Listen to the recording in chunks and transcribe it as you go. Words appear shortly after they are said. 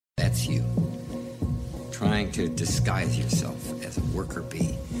trying to disguise yourself as a worker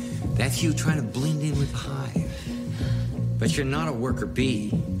bee. That's you trying to blend in with the hive. But you're not a worker bee.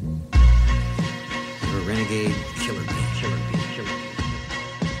 You're a renegade killer bee.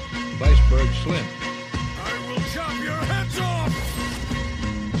 Weisberg Slim. I will chop your heads off!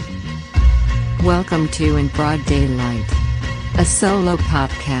 Welcome to In Broad Daylight, a solo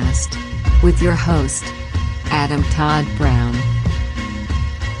podcast with your host, Adam Todd Brown.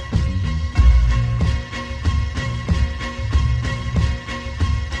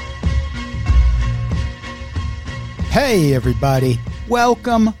 Hey everybody,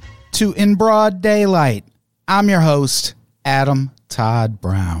 welcome to In Broad Daylight. I'm your host, Adam Todd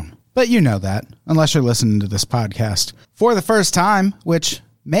Brown. But you know that, unless you're listening to this podcast for the first time, which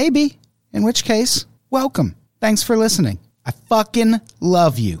maybe, in which case, welcome. Thanks for listening. I fucking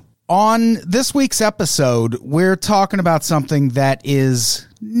love you. On this week's episode, we're talking about something that is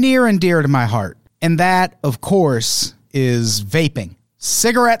near and dear to my heart. And that, of course, is vaping.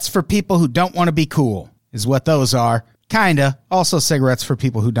 Cigarettes for people who don't want to be cool is what those are. Kinda. Also cigarettes for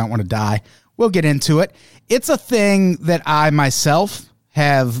people who don't want to die. We'll get into it. It's a thing that I myself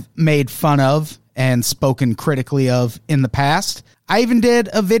have made fun of and spoken critically of in the past. I even did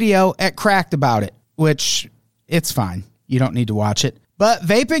a video at Cracked about it, which it's fine. You don't need to watch it. But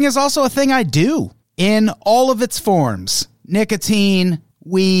vaping is also a thing I do in all of its forms. Nicotine,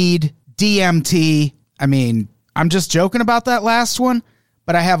 weed, DMT. I mean, I'm just joking about that last one,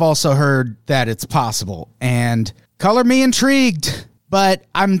 but I have also heard that it's possible, and color me intrigued. But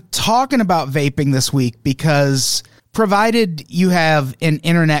I'm talking about vaping this week because provided you have an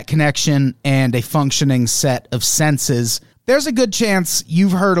internet connection and a functioning set of senses, there's a good chance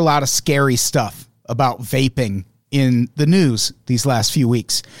you've heard a lot of scary stuff about vaping in the news these last few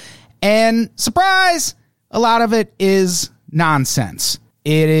weeks. And surprise, a lot of it is nonsense.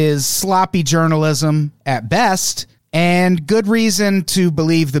 It is sloppy journalism at best, and good reason to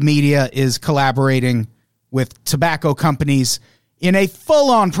believe the media is collaborating with tobacco companies in a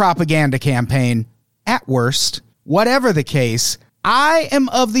full-on propaganda campaign at worst. Whatever the case, I am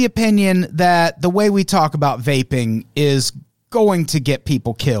of the opinion that the way we talk about vaping is going to get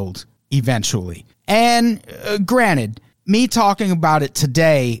people killed eventually. And granted, me talking about it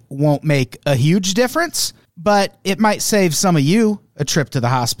today won't make a huge difference, but it might save some of you a trip to the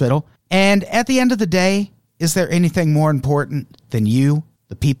hospital. And at the end of the day, is there anything more important than you,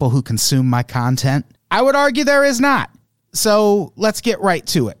 the people who consume my content? I would argue there is not. So let's get right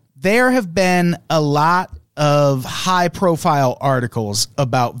to it. There have been a lot of high-profile articles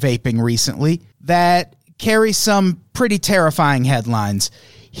about vaping recently that carry some pretty terrifying headlines.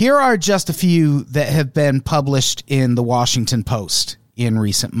 Here are just a few that have been published in the Washington Post in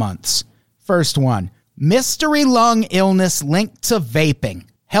recent months. First one, mystery lung illness linked to vaping.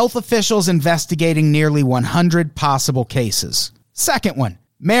 Health officials investigating nearly 100 possible cases. Second one,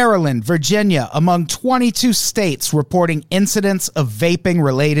 Maryland, Virginia, among 22 states reporting incidents of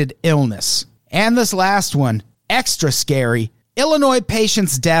vaping-related illness. And this last one, extra scary, Illinois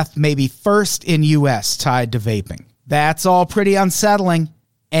patient's death may be first in U.S. tied to vaping. That's all pretty unsettling.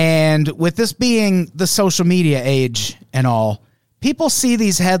 And with this being the social media age and all, people see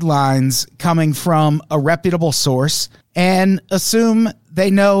these headlines coming from a reputable source and assume they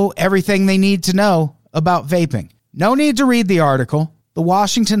know everything they need to know about vaping. No need to read the article. The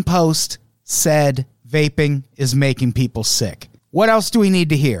Washington Post said vaping is making people sick. What else do we need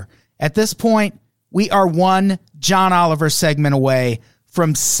to hear? At this point, we are one John Oliver segment away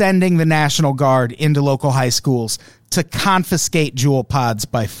from sending the National Guard into local high schools to confiscate Juul pods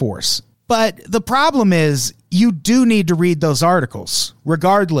by force. But the problem is you do need to read those articles,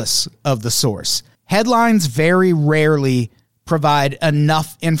 regardless of the source. Headlines very rarely provide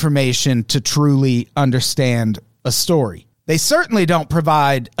enough information to truly understand a story. They certainly don't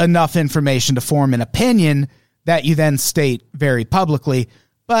provide enough information to form an opinion that you then state very publicly,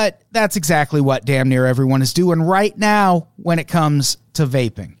 but that's exactly what damn near everyone is doing right now when it comes to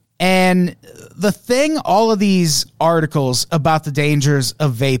vaping. And the thing all of these articles about the dangers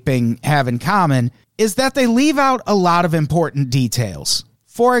of vaping have in common is that they leave out a lot of important details.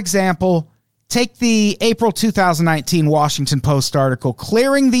 For example, take the April 2019 Washington Post article,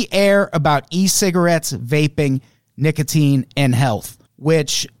 Clearing the Air About E-Cigarettes, Vaping, Nicotine, and Health,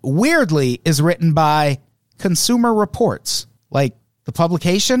 which weirdly is written by Consumer Reports. Like the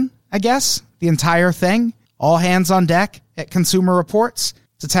publication, I guess, the entire thing, all hands on deck at Consumer Reports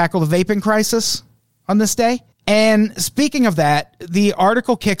to tackle the vaping crisis on this day. And speaking of that, the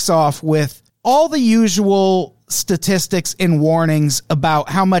article kicks off with all the usual statistics and warnings about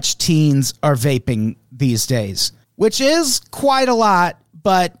how much teens are vaping these days, which is quite a lot,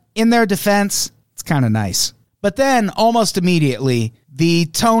 but in their defense, It's kind of nice. But then, almost immediately, the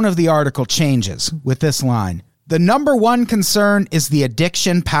tone of the article changes with this line. The number one concern is the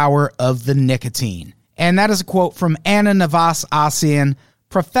addiction power of the nicotine. And that is a quote from Anna Navas-Asian,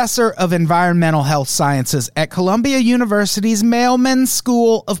 professor of environmental health sciences at Columbia University's Mailman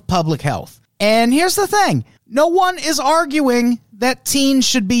School of Public Health. And here's the thing. No one is arguing that teens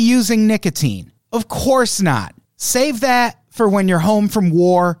should be using nicotine. Of course not. Save that for when you're home from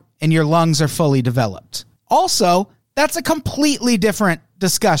war and your lungs are fully developed. Also, that's a completely different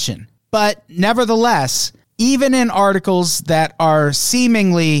discussion. But nevertheless, even in articles that are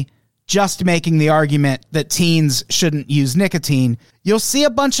seemingly just making the argument that teens shouldn't use nicotine, you'll see a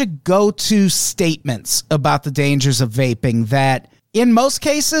bunch of go-to statements about the dangers of vaping that, in most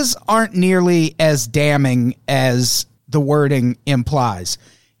cases, aren't nearly as damning as the wording implies.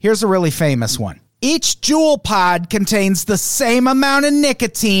 Here's a really famous one. Each Juul pod contains the same amount of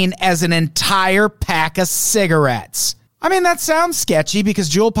nicotine as an entire pack of cigarettes. I mean, that sounds sketchy because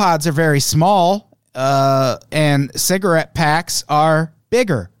Juul pods are very small, and cigarette packs are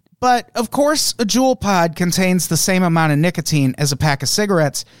bigger. But, of course, a Juul pod contains the same amount of nicotine as a pack of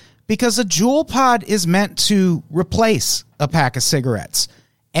cigarettes because a Juul pod is meant to replace a pack of cigarettes.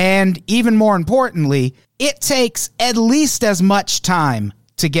 And even more importantly, it takes at least as much time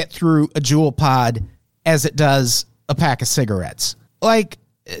to get through a Juul pod as it does a pack of cigarettes. Like,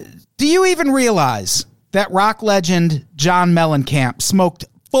 do you even realize that rock legend John Mellencamp smoked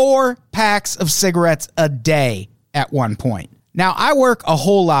 4 packs of cigarettes a day at one point? Now, I work a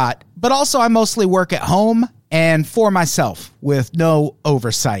whole lot, but also I mostly work at home and for myself with no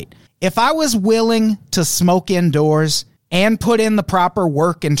oversight. If I was willing to smoke indoors and put in the proper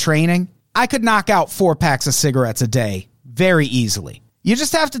work and training, I could knock out 4 packs of cigarettes a day very easily. You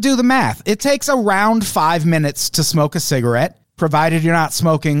just have to do the math. It takes around 5 minutes to smoke a cigarette, provided you're not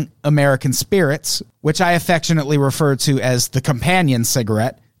smoking American Spirits, which I affectionately refer to as the companion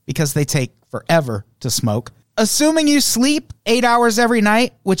cigarette because they take forever to smoke. Assuming you sleep 8 hours every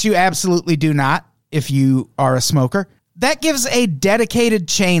night, which you absolutely do not if you are a smoker, that gives a dedicated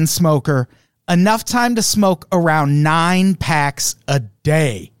chain smoker enough time to smoke around 9 packs a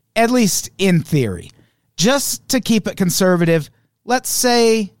day, at least in theory. Just to keep it conservative, let's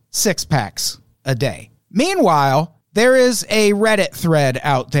say 6 packs a day. Meanwhile, there is a Reddit thread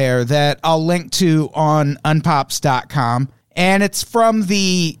out there that I'll link to on unpops.com, and it's from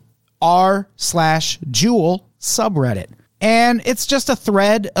the r/Juul subreddit. And it's just a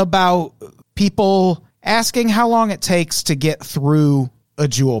thread about people asking how long it takes to get through a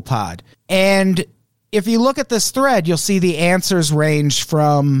Juul pod. And if you look at this thread, you'll see the answers range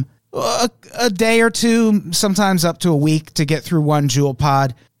from a day or two, sometimes up to a week to get through one Juul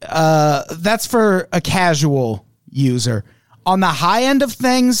pod. That's for a casual user. On the high end of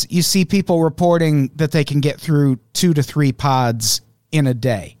things, you see people reporting that they can get through 2 to 3 pods in a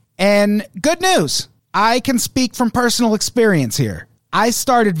day. And good news, I can speak from personal experience here. I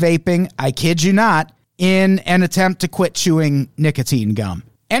started vaping, I kid you not, in an attempt to quit chewing nicotine gum.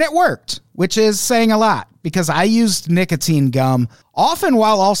 And it worked, which is saying a lot, because I used nicotine gum often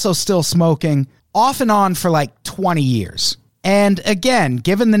while also still smoking, off and on for like 20 years. And again,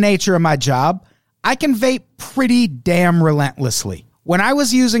 given the nature of my job, I can vape pretty damn relentlessly. When I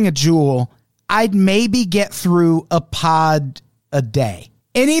was using a Juul, I'd maybe get through a pod a day.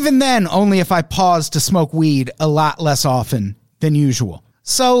 And even then, only if I paused to smoke weed a lot less often than usual.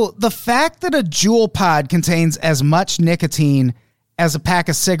 So the fact that a Juul pod contains as much nicotine as a pack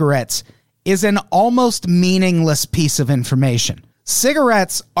of cigarettes is an almost meaningless piece of information.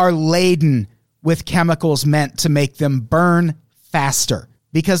 Cigarettes are laden with chemicals meant to make them burn faster,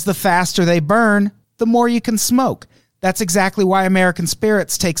 because the faster they burn, the more you can smoke. That's exactly why American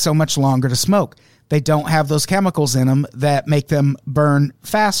Spirits take so much longer to smoke. They don't have those chemicals in them that make them burn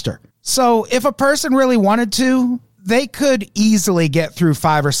faster. So if a person really wanted to, they could easily get through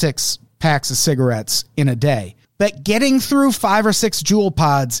 5 or 6 packs of cigarettes in a day. But getting through 5 or 6 Juul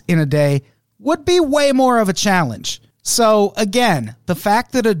pods in a day would be way more of a challenge. So again, the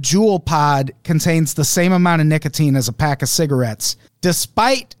fact that a Juul pod contains the same amount of nicotine as a pack of cigarettes,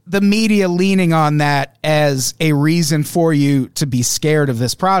 despite the media leaning on that as a reason for you to be scared of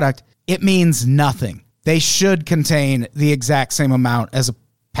this product, it means nothing. They should contain the exact same amount as a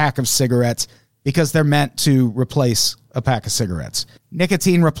pack of cigarettes because they're meant to replace a pack of cigarettes.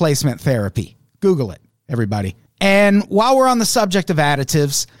 Nicotine replacement therapy. Google it, everybody. And while we're on the subject of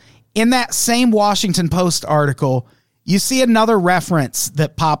additives, in that same Washington Post article, you see another reference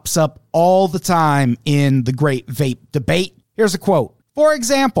that pops up all the time in the great vape debate. Here's a quote. For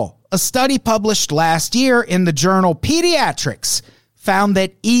example, a study published last year in the journal Pediatrics found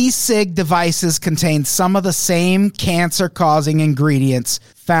that e-cig devices contain some of the same cancer-causing ingredients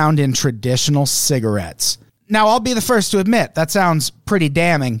found in traditional cigarettes. Now, I'll be the first to admit, that sounds pretty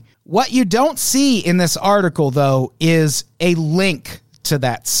damning. What you don't see in this article, though, is a link to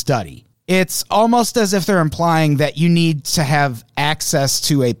that study. It's almost as if they're implying that you need to have access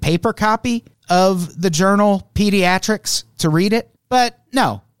to a paper copy of the journal Pediatrics to read it. But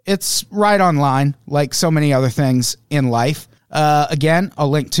no, it's right online, like so many other things in life. Again, I'll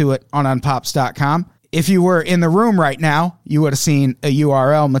link to it on unpops.com. If you were in the room right now, you would have seen a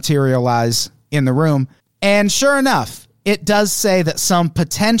URL materialize in the room. And sure enough, it does say that some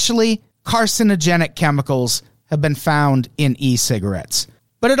potentially carcinogenic chemicals have been found in e-cigarettes.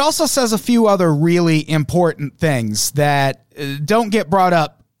 But it also says a few other really important things that don't get brought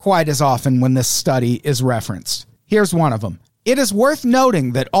up quite as often when this study is referenced. Here's one of them. It is worth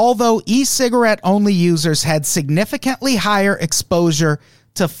noting that although e-cigarette-only users had significantly higher exposure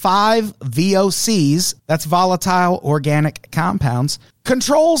to 5 VOCs, that's volatile organic compounds,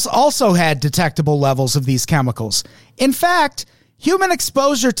 controls also had detectable levels of these chemicals. In fact, human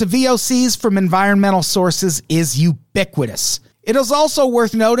exposure to VOCs from environmental sources is ubiquitous. It is also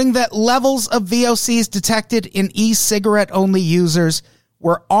worth noting that levels of VOCs detected in e-cigarette-only users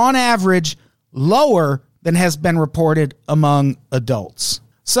were on average lower than has been reported among adults.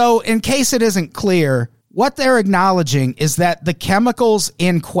 So, in case it isn't clear, what they're acknowledging is that the chemicals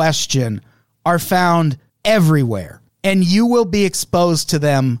in question are found everywhere, and you will be exposed to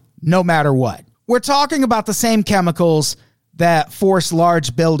them no matter what. We're talking about the same chemicals that force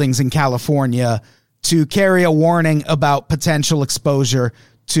large buildings in California to carry a warning about potential exposure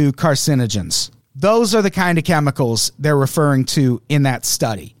to carcinogens. Those are the kind of chemicals they're referring to in that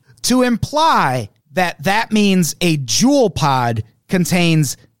study. To imply that that means a Juul pod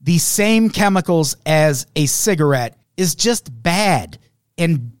contains the same chemicals as a cigarette is just bad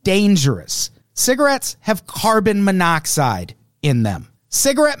and dangerous. Cigarettes have carbon monoxide in them.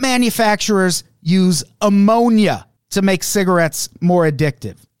 Cigarette manufacturers use ammonia to make cigarettes more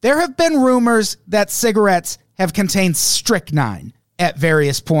addictive. There have been rumors that cigarettes have contained strychnine at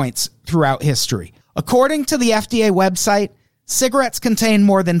various points throughout history. According to the FDA website, cigarettes contain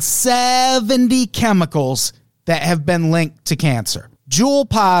more than 70 chemicals that have been linked to cancer. Juul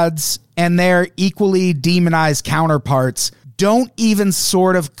pods and their equally demonized counterparts don't even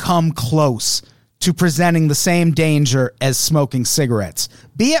sort of come close to presenting the same danger as smoking cigarettes,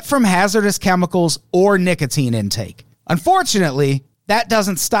 be it from hazardous chemicals or nicotine intake. Unfortunately, that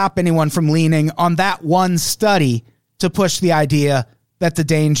doesn't stop anyone from leaning on that one study to push the idea that the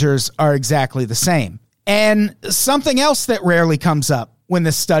dangers are exactly the same. And something else that rarely comes up when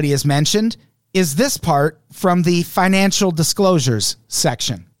this study is mentioned is this part from the financial disclosures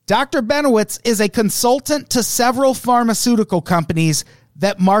section. Dr. Benowitz is a consultant to several pharmaceutical companies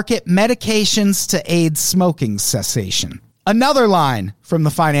that market medications to aid smoking cessation. Another line from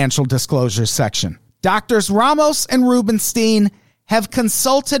the financial disclosures section. Doctors Ramos and Rubenstein have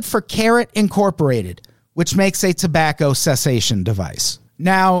consulted for Carrot Incorporated, which makes a tobacco cessation device.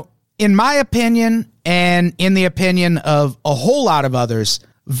 Now, in my opinion, and in the opinion of a whole lot of others,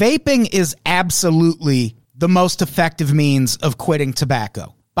 vaping is absolutely the most effective means of quitting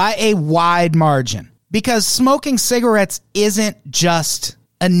tobacco by a wide margin, because smoking cigarettes isn't just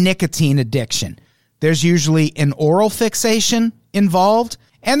a nicotine addiction. There's usually an oral fixation involved,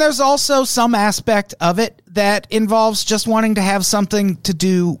 and there's also some aspect of it that involves just wanting to have something to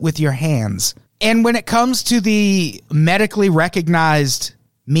do with your hands. And when it comes to the medically recognized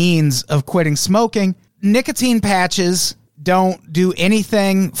means of quitting smoking, nicotine patches don't do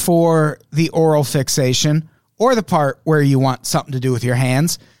anything for the oral fixation or the part where you want something to do with your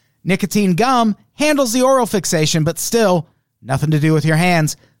hands. Nicotine gum handles the oral fixation, but still nothing to do with your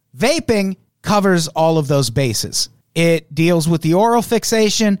hands. Vaping covers all of those bases. It deals with the oral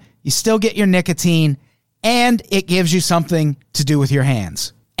fixation, you still get your nicotine, and it gives you something to do with your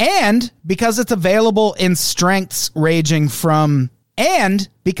hands. And because it's available in strengths ranging from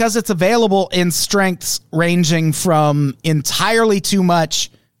entirely too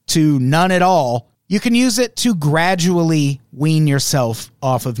much to none at all, you can use it to gradually wean yourself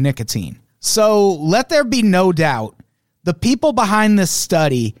off of nicotine. So let there be no doubt, the people behind this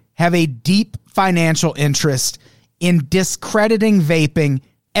study have a deep financial interest in discrediting vaping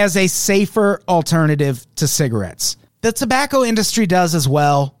as a safer alternative to cigarettes. The tobacco industry does as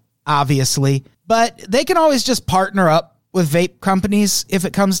well, obviously, but they can always just partner up with vape companies if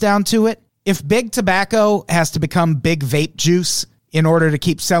it comes down to it. If Big Tobacco has to become Big Vape Juice in order to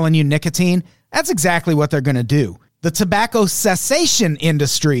keep selling you nicotine, that's exactly what they're going to do. The tobacco cessation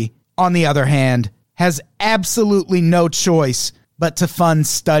industry, on the other hand, has absolutely no choice but to fund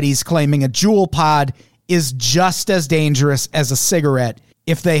studies claiming a Juul pod is just as dangerous as a cigarette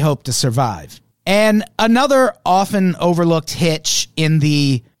if they hope to survive. And another often overlooked hitch in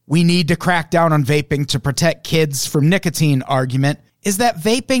the "we need to crack down on vaping to protect kids from nicotine" argument is that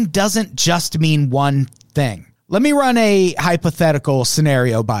vaping doesn't just mean one thing. Let me run a hypothetical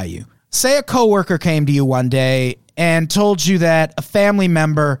scenario by you. Say a coworker came to you one day and told you that a family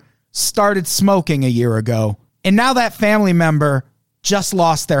member started smoking a year ago, and now that family member just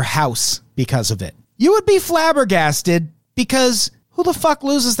lost their house because of it. You would be flabbergasted because who the fuck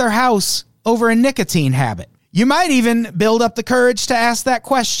loses their house over a nicotine habit? You might even build up the courage to ask that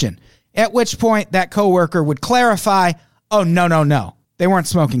question, at which point that coworker would clarify, "Oh, no. They weren't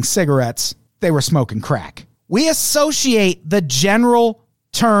smoking cigarettes. They were smoking crack." We associate the general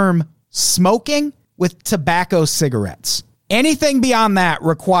term smoking with tobacco cigarettes. Anything beyond that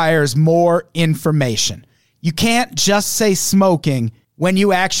requires more information. You can't just say smoking when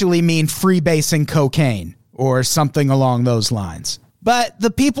you actually mean freebasing cocaine or something along those lines. But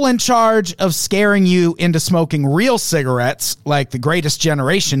the people in charge of scaring you into smoking real cigarettes, like the Greatest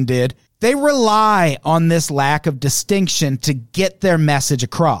Generation did, they rely on this lack of distinction to get their message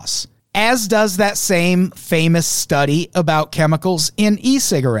across, as does that same famous study about chemicals in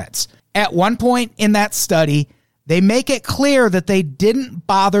e-cigarettes. At one point in that study, they make it clear that they didn't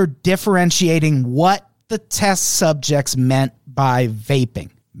bother differentiating what the test subjects meant by vaping.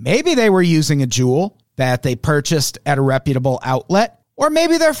 Maybe they were using a Juul that they purchased at a reputable outlet, or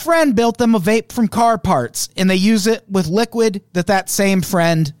maybe their friend built them a vape from car parts and they use it with liquid that same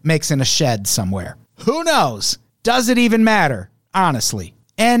friend makes in a shed somewhere. Who knows? Does it even matter? Honestly.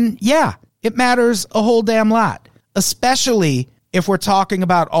 And yeah, it matters a whole damn lot, especially if we're talking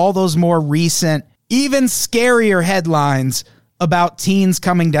about all those more recent, even scarier headlines about teens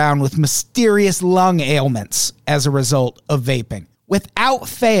coming down with mysterious lung ailments as a result of vaping. Without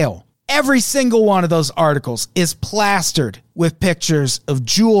fail, every single one of those articles is plastered with pictures of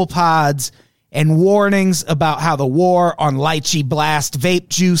Juul pods and warnings about how the war on lychee blast vape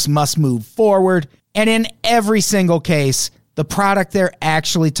juice must move forward. And in every single case, the product they're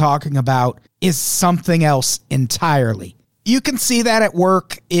actually talking about is something else entirely. You can see that at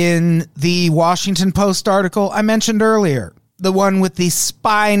work in the Washington Post article I mentioned earlier, the one with the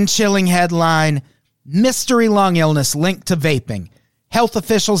spine-chilling headline, "Mystery Lung Illness Linked to Vaping. Health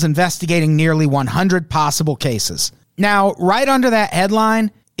Officials Investigating Nearly 100 Possible Cases." Now, right under that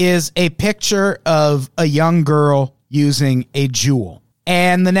headline is a picture of a young girl using a Juul.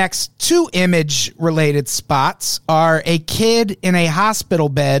 And the next two image-related spots are a kid in a hospital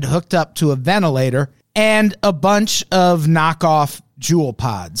bed hooked up to a ventilator and a bunch of knockoff Juul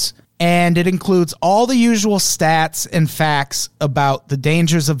pods. And it includes all the usual stats and facts about the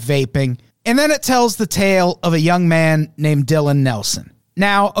dangers of vaping. And then it tells the tale of a young man named Dylan Nelson.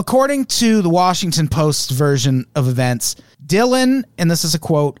 Now, according to the Washington Post's version of events, Dylan, and this is a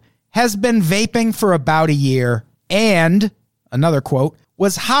quote, has been vaping for about a year and, another quote,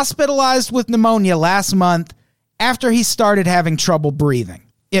 was hospitalized with pneumonia last month after he started having trouble breathing.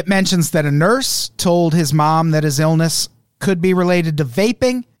 It mentions that a nurse told his mom that his illness could be related to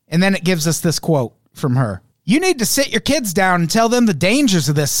vaping, and then it gives us this quote from her. "You need to sit your kids down and tell them the dangers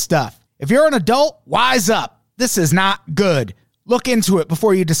of this stuff. If you're an adult, wise up. This is not good. Look into it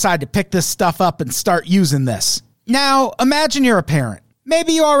before you decide to pick this stuff up and start using this." Now, imagine you're a parent.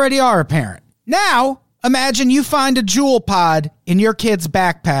 Maybe you already are a parent. Now, imagine you find a Juul pod in your kid's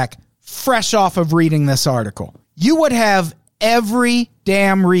backpack fresh off of reading this article. You would have every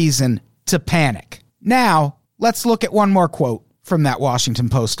damn reason to panic. Now, let's look at one more quote from that Washington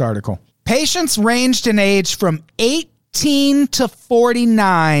Post article. "Patients ranged in age from 18 to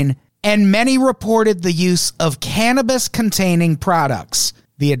 49, and many reported the use of cannabis-containing products,"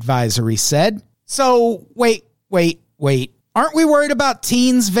 the advisory said. So, wait. Aren't we worried about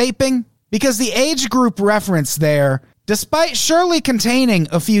teens vaping? Because the age group reference there, despite surely containing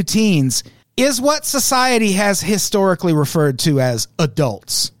a few teens, is what society has historically referred to as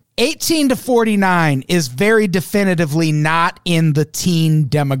adults. 18 to 49 is very definitively not in the teen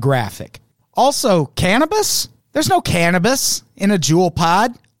demographic. Also, cannabis? There's no cannabis in a Juul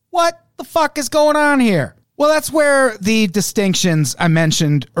pod. What the fuck is going on here? Well, that's where the distinctions I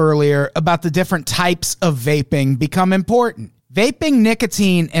mentioned earlier about the different types of vaping become important. Vaping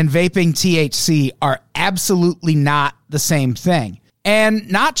nicotine and vaping THC are absolutely not the same thing. And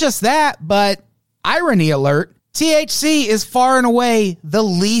not just that, but irony alert, THC is far and away the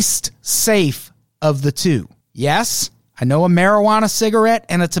least safe of the two. Yes, I know a marijuana cigarette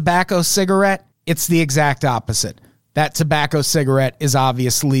and a tobacco cigarette, it's the exact opposite. That tobacco cigarette is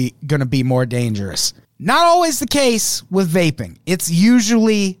obviously going to be more dangerous. Not always the case with vaping. It's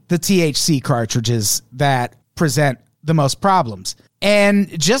usually the THC cartridges that present the most problems.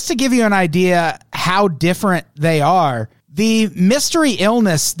 And just to give you an idea how different they are, the mystery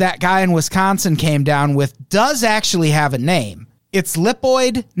illness that guy in Wisconsin came down with does actually have a name. It's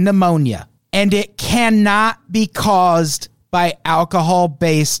lipoid pneumonia, and it cannot be caused by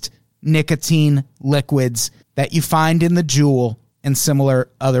alcohol-based nicotine liquids that you find in the Juul and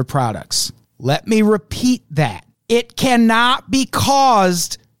similar other products. Let me repeat that. It cannot be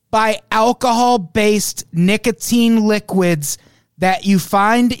caused by alcohol-based nicotine liquids that you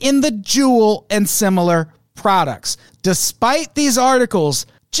find in the Juul and similar products, despite these articles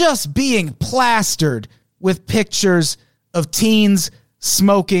just being plastered with pictures of teens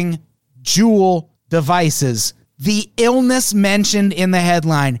smoking Juul devices. The illness mentioned in the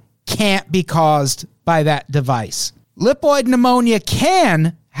headline can't be caused by that device. Lipoid pneumonia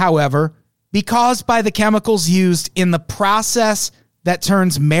can, however, be caused by the chemicals used in the process that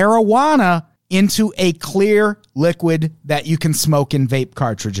turns marijuana into a clear liquid that you can smoke in vape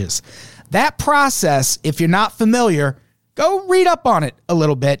cartridges. That process, if you're not familiar, go read up on it a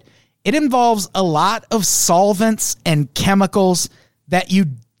little bit. It involves a lot of solvents and chemicals that you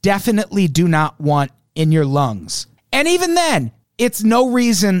definitely do not want in your lungs. And even then, it's no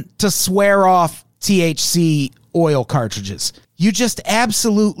reason to swear off THC oil cartridges. You just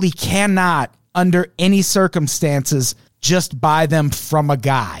absolutely cannot, under any circumstances, just buy them from a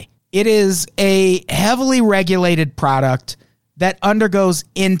guy. It is a heavily regulated product that undergoes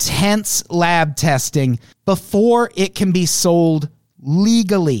intense lab testing before it can be sold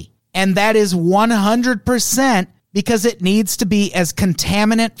legally. And that is 100% because it needs to be as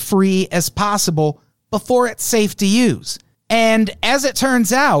contaminant-free as possible before it's safe to use. And as it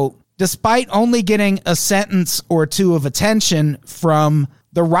turns out, despite only getting a sentence or two of attention from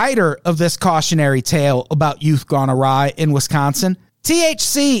the writer of this cautionary tale about youth gone awry in Wisconsin,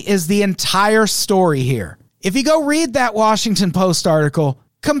 THC is the entire story here. If you go read that Washington Post article,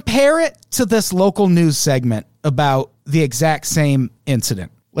 compare it to this local news segment about the exact same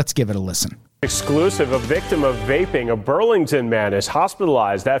incident. Let's give it a listen. Exclusive, a victim of vaping. A Burlington man is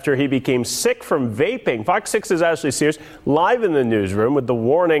hospitalized after he became sick from vaping. Fox 6's Ashley Sears live in the newsroom with the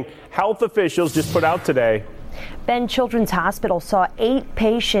warning health officials just put out today. Ben Children's Hospital saw 8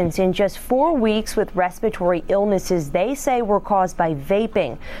 patients in just 4 weeks with respiratory illnesses they say were caused by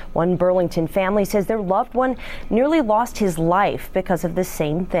vaping. One Burlington family says their loved one nearly lost his life because of the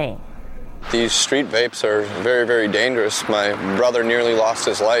same thing. These street vapes are very, very dangerous. My brother nearly lost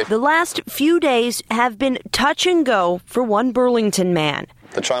his life. The last few days have been touch and go for one Burlington man.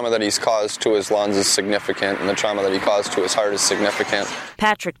 The trauma that he's caused to his lungs is significant, and the trauma that he caused to his heart is significant.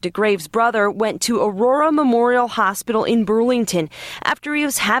 Patrick DeGrave's brother went to Aurora Memorial Hospital in Burlington after he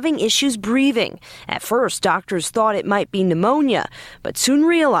was having issues breathing. At first, doctors thought it might be pneumonia, but soon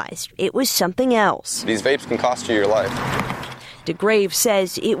realized it was something else. These vapes can cost you your life. DeGrave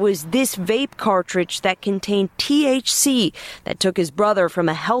says it was this vape cartridge that contained THC that took his brother from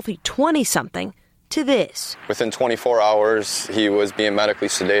a healthy 20-something to this. Within 24 hours, he was being medically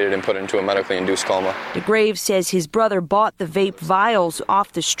sedated and put into a medically induced coma. DeGrave says his brother bought the vape vials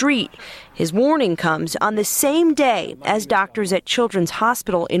off the street. His warning comes on the same day as doctors at Children's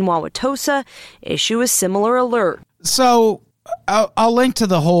Hospital in Wauwatosa issue a similar alert. So I'll link to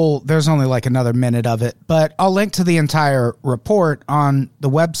the whole, there's only like another minute of it, but I'll link to the entire report on the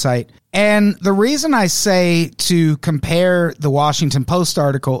website. And the reason I say to compare the Washington Post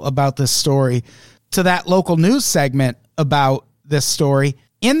article about this story to that local news segment about this story,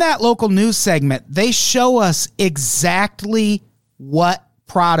 in that local news segment, they show us exactly what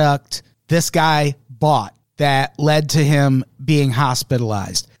product this guy bought that led to him being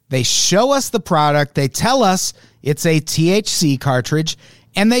hospitalized. They show us the product, they tell us it's a THC cartridge,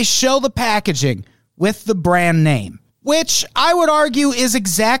 and they show the packaging with the brand name, which I would argue is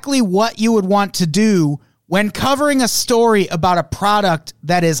exactly what you would want to do when covering a story about a product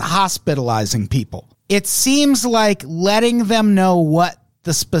that is hospitalizing people. It seems like letting them know what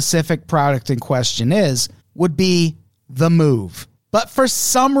the specific product in question is would be the move. But for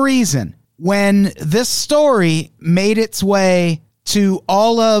some reason, when this story made its way to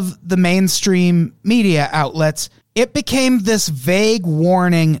all of the mainstream media outlets, it became this vague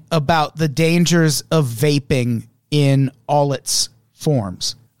warning about the dangers of vaping in all its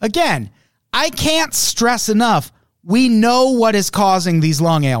forms. Again, I can't stress enough, we know what is causing these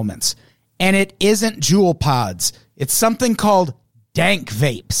lung ailments, and it isn't Juul pods. It's something called dank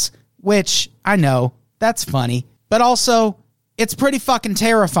vapes, which I know, that's funny, but also it's pretty fucking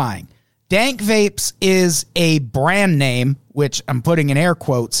terrifying. Dank vapes is a brand name, which I'm putting in air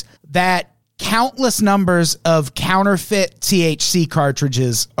quotes, that countless numbers of counterfeit THC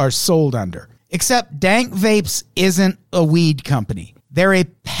cartridges are sold under. Except Dank Vapes isn't a weed company. They're a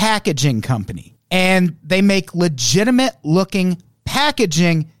packaging company. And they make legitimate looking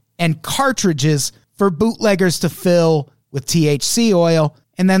packaging and cartridges for bootleggers to fill with THC oil,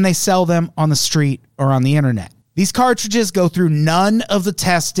 and then they sell them on the street or on the internet. These cartridges go through none of the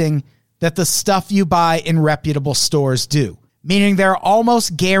testing that the stuff you buy in reputable stores do, meaning they're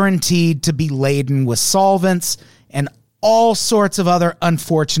almost guaranteed to be laden with solvents and all sorts of other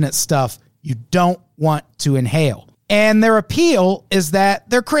unfortunate stuff you don't want to inhale. And their appeal is that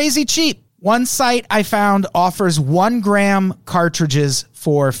they're crazy cheap. One site I found offers 1 gram cartridges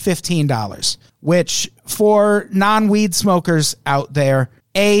for $15, which for non-weed smokers out there,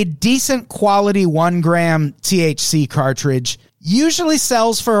 a decent quality 1 gram THC cartridge usually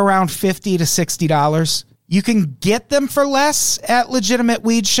sells for around $50 to $60. You can get them for less at legitimate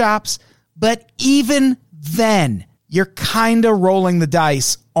weed shops, but even then, you're kind of rolling the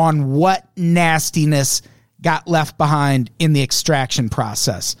dice on what nastiness got left behind in the extraction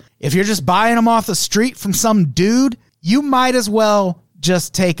process. If you're just buying them off the street from some dude, you might as well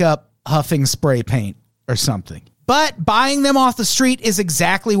just take up huffing spray paint or something. But buying them off the street is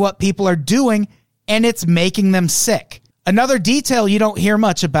exactly what people are doing, and it's making them sick. Another detail you don't hear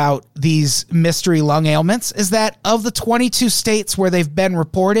much about these mystery lung ailments is that of the 22 states where they've been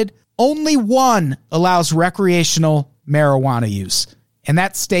reported, only one allows recreational marijuana use, and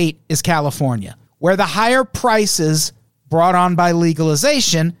that state is California, where the higher prices brought on by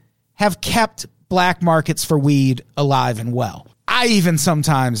legalization have kept black markets for weed alive and well. I even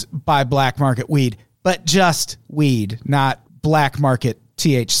sometimes buy black market weed, but just weed, not black market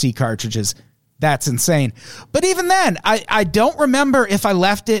THC cartridges. That's insane. But even then, I don't remember if I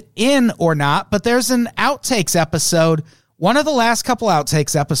left it in or not, but there's an outtakes episode, one of the last couple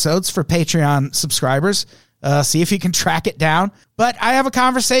outtakes episodes for Patreon subscribers. See if you can track it down. But I have a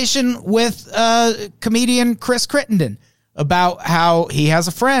conversation with comedian Chris Crittenden about how he has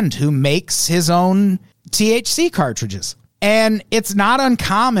a friend who makes his own THC cartridges. And it's not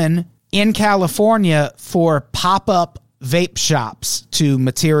uncommon in California for pop-up vape shops to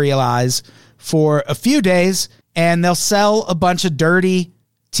materialize for a few days, and they'll sell a bunch of dirty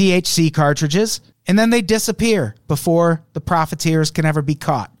THC cartridges, and then they disappear before the profiteers can ever be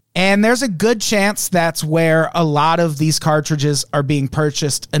caught. And there's a good chance that's where a lot of these cartridges are being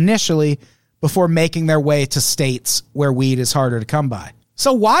purchased initially before making their way to states where weed is harder to come by.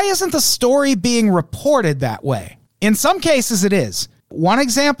 So why isn't the story being reported that way? In some cases it is. One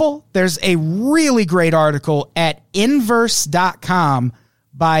example, there's a really great article at Inverse.com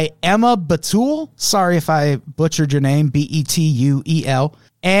by Emma Betuel. Sorry if I butchered your name, Betuel.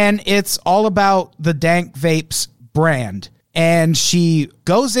 And it's all about the Dank Vapes brand. And she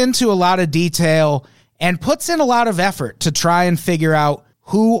goes into a lot of detail and puts in a lot of effort to try and figure out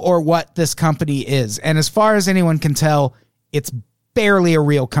who or what this company is. And as far as anyone can tell, it's barely a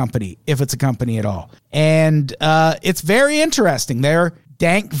real company, if it's a company at all. And it's very interesting. Their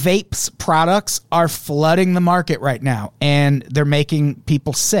Dank Vapes products are flooding the market right now, and they're making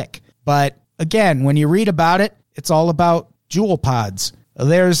people sick. But again, when you read about it, it's all about Juul pods.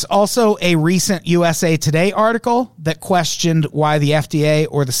 There's also a recent USA Today article that questioned why the FDA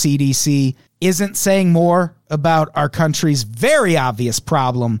or the CDC isn't saying more about our country's very obvious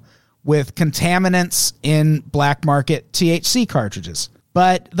problem with contaminants in black market THC cartridges.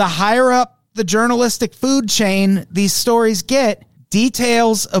 But the higher up the journalistic food chain these stories get,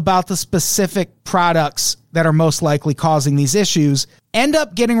 details about the specific products that are most likely causing these issues end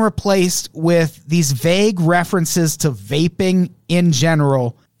up getting replaced with these vague references to vaping in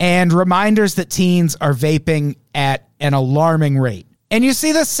general and reminders that teens are vaping at an alarming rate. And you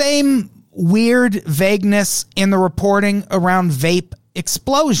see the same weird vagueness in the reporting around vape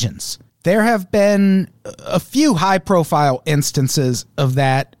explosions. There have been a few high-profile instances of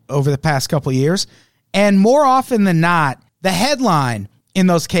that over the past couple of years, and more often than not, the headline in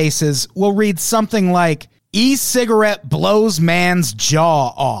those cases will read something like, "E-cigarette blows man's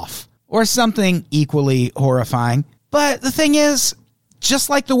jaw off," or something equally horrifying. But the thing is, just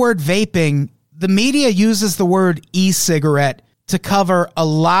like the word vaping, the media uses the word e-cigarette to cover a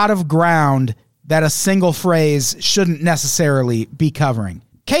lot of ground that a single phrase shouldn't necessarily be covering.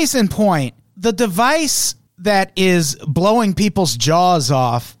 Case in point, the device that is blowing people's jaws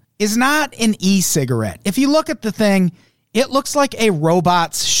off is not an e-cigarette. If you look at the thing, it looks like a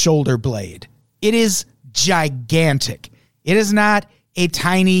robot's shoulder blade. It is gigantic. It is not a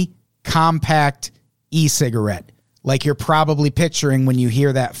tiny, compact e-cigarette like you're probably picturing when you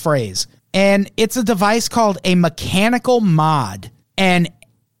hear that phrase. And it's a device called a mechanical mod. And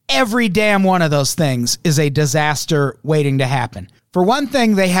every damn one of those things is a disaster waiting to happen. For one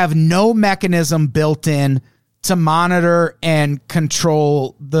thing, they have no mechanism built in to monitor and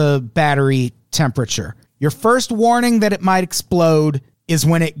control the battery temperature. Your first warning that it might explode is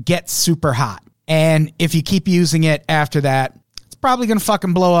when it gets super hot. And if you keep using it after that, it's probably going to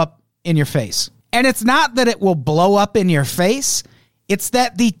fucking blow up in your face. And it's not that it will blow up in your face. It's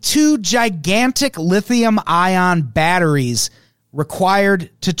that the 2 gigantic lithium-ion batteries required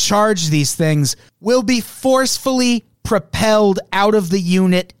to charge these things will be forcefully propelled out of the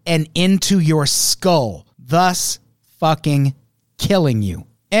unit and into your skull, thus fucking killing you.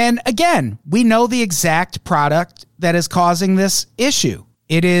 And again, we know the exact product that is causing this issue.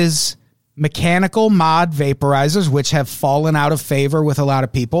 It is mechanical mod vaporizers, which have fallen out of favor with a lot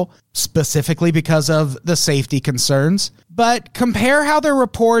of people, specifically because of the safety concerns. But compare how they're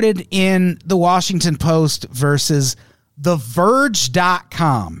reported in the Washington Post versus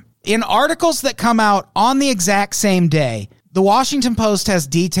TheVerge.com. In articles that come out on the exact same day, the Washington Post has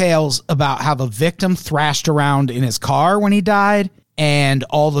details about how the victim thrashed around in his car when he died, and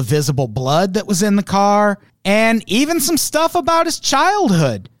all the visible blood that was in the car, and even some stuff about his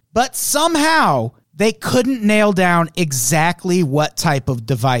childhood. But somehow, they couldn't nail down exactly what type of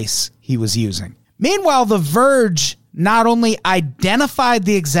device he was using. Meanwhile, The Verge not only identified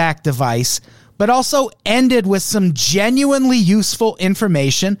the exact device, but also ended with some genuinely useful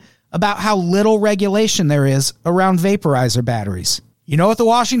information about how little regulation there is around vaporizer batteries. You know what the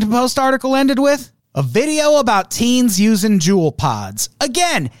Washington Post article ended with? A video about teens using Juul pods.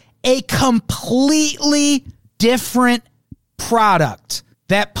 Again, a completely different product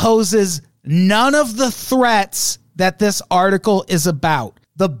that poses none of the threats that this article is about.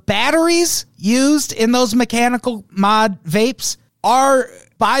 The batteries used in those mechanical mod vapes are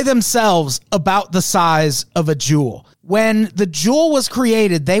by themselves about the size of a Juul. When the Juul was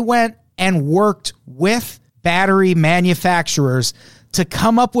created, they went and worked with battery manufacturers to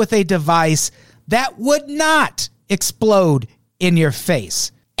come up with a device that would not explode in your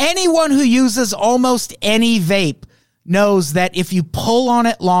face. Anyone who uses almost any vape knows that if you pull on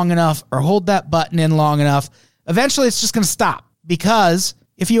it long enough or hold that button in long enough, eventually it's just going to stop, because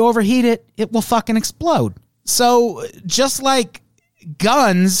if you overheat it, it will fucking explode. So just like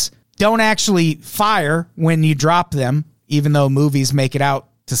guns don't actually fire when you drop them, even though movies make it out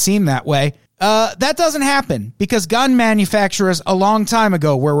to seem that way, that doesn't happen because gun manufacturers a long time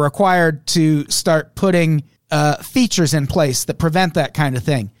ago were required to start putting features in place that prevent that kind of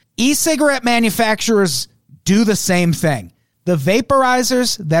thing. E-cigarette manufacturers do the same thing. The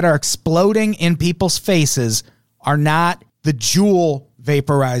vaporizers that are exploding in people's faces are not the Juul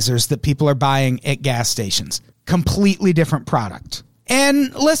vaporizers that people are buying at gas stations. Completely different product.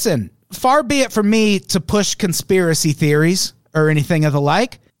 And listen, far be it from me to push conspiracy theories or anything of the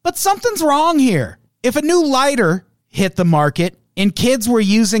like, but something's wrong here. If a new lighter hit the market and kids were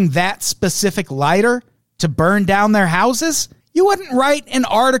using that specific lighter to burn down their houses, you wouldn't write an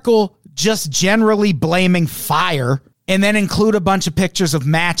article just generally blaming fire and then include a bunch of pictures of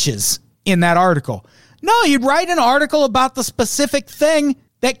matches in that article. No, you'd write an article about the specific thing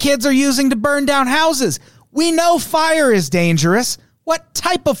that kids are using to burn down houses. We know fire is dangerous. What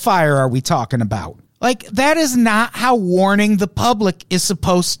type of fire are we talking about? Like, that is not how warning the public is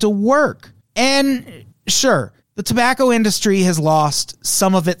supposed to work. And sure, the tobacco industry has lost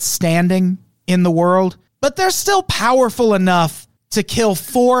some of its standing in the world, but they're still powerful enough to kill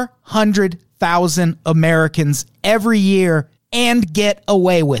 400,000 Americans every year and get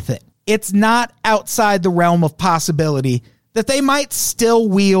away with it. It's not outside the realm of possibility that they might still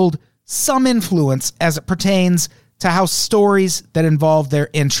wield some influence as it pertains to how stories that involve their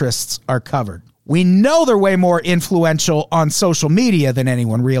interests are covered. We know they're way more influential on social media than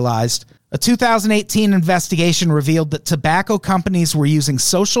anyone realized. A 2018 investigation revealed that tobacco companies were using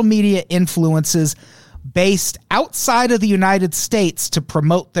social media influences based outside of the United States to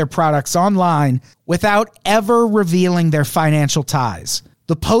promote their products online without ever revealing their financial ties.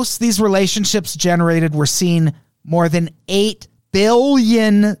 The posts these relationships generated were seen more than 8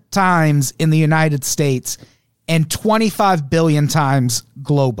 billion times in the United States and 25 billion times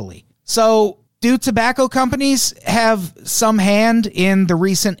globally. So, do tobacco companies have some hand in the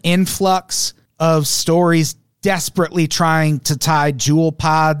recent influx of stories desperately trying to tie Juul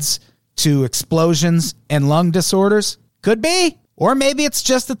pods to explosions and lung disorders? Could be. Or maybe it's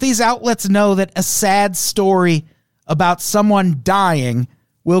just that these outlets know that a sad story about someone dying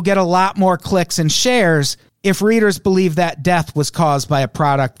will get a lot more clicks and shares if readers believe that death was caused by a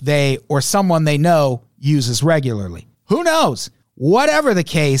product they or someone they know uses regularly. Who knows? Whatever the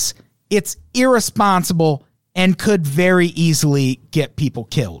case, it's irresponsible and could very easily get people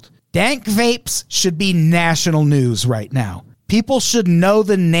killed. Dank vapes should be national news right now. People should know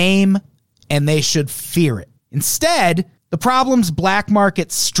the name and they should fear it. Instead, the problems black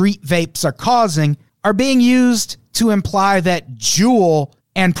market street vapes are causing are being used to imply that Juul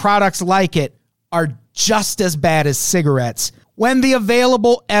and products like it are just as bad as cigarettes, when the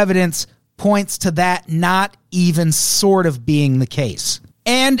available evidence points to that not even sort of being the case.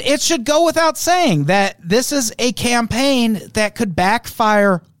 And it should go without saying that this is a campaign that could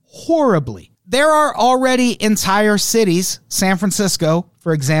backfire horribly. There are already entire cities, San Francisco,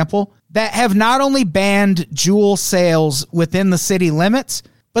 for example, that have not only banned Juul sales within the city limits,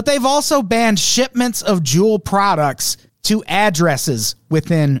 but they've also banned shipments of Juul products to addresses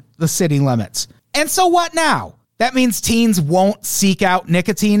within the city limits. And so what now? That means teens won't seek out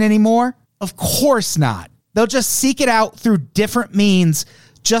nicotine anymore? Of course not. They'll just seek it out through different means,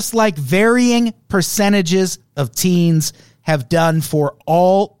 just like varying percentages of teens have done for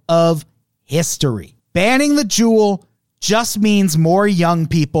all of history. Banning the Juul just means more young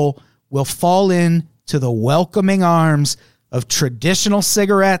people will fall into the welcoming arms of traditional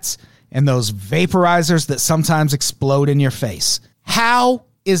cigarettes and those vaporizers that sometimes explode in your face. How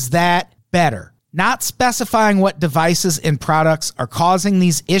is that better? Not specifying what devices and products are causing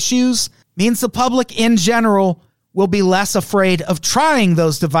these issues means the public in general will be less afraid of trying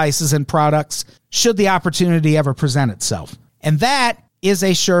those devices and products should the opportunity ever present itself. And that is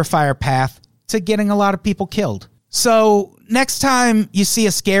a surefire path to getting a lot of people killed. So next time you see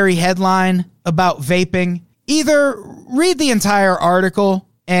a scary headline about vaping, either read the entire article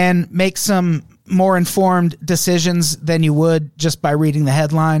and make some more informed decisions than you would just by reading the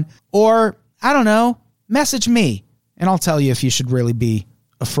headline, or, I don't know, message me and I'll tell you if you should really be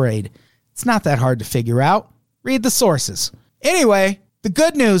afraid. It's not that hard to figure out. Read the sources. Anyway, the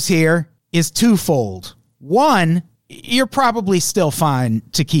good news here is twofold. One, you're probably still fine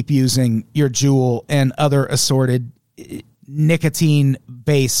to keep using your Juul and other assorted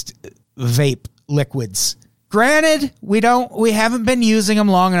nicotine-based vape liquids. Granted, we haven't been using them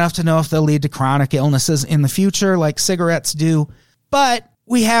long enough to know if they'll lead to chronic illnesses in the future like cigarettes do, but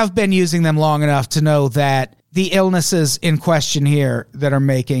we have been using them long enough to know that the illnesses in question here that are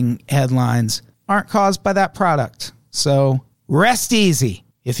making headlines aren't caused by that product. So rest easy.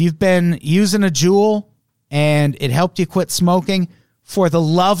 If you've been using a Juul and it helped you quit smoking, for the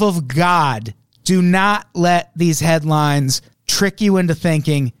love of God, do not let these headlines trick you into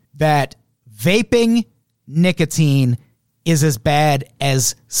thinking that vaping nicotine is as bad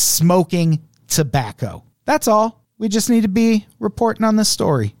as smoking tobacco. That's all. We just need to be reporting on this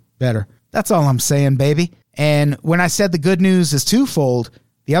story better. That's all I'm saying, baby. And when I said the good news is twofold,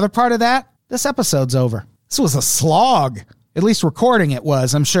 the other part of that, this episode's over. This was a slog. At least recording it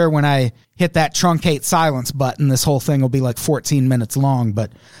was. I'm sure when I hit that truncate silence button, this whole thing will be like 14 minutes long.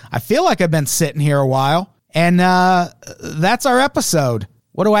 But I feel like I've been sitting here a while. And that's our episode.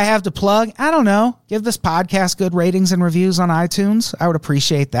 What do I have to plug? I don't know. Give this podcast good ratings and reviews on iTunes. I would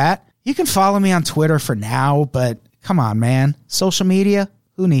appreciate that. You can follow me on Twitter for now, but come on, man. Social media?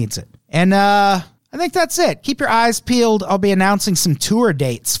 Who needs it? And I think that's it. Keep your eyes peeled. I'll be announcing some tour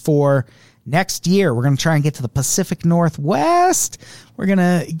dates for next year. We're going to try and get to the Pacific Northwest. We're going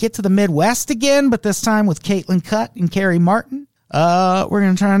to get to the Midwest again, but this time with Caitlin Cutt and Carrie Martin. We're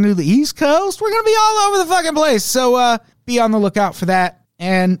going to try and do the East Coast. We're going to be all over the fucking place. So be on the lookout for that.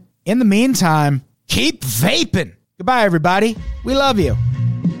 And in the meantime, keep vaping. Goodbye, everybody. We love you.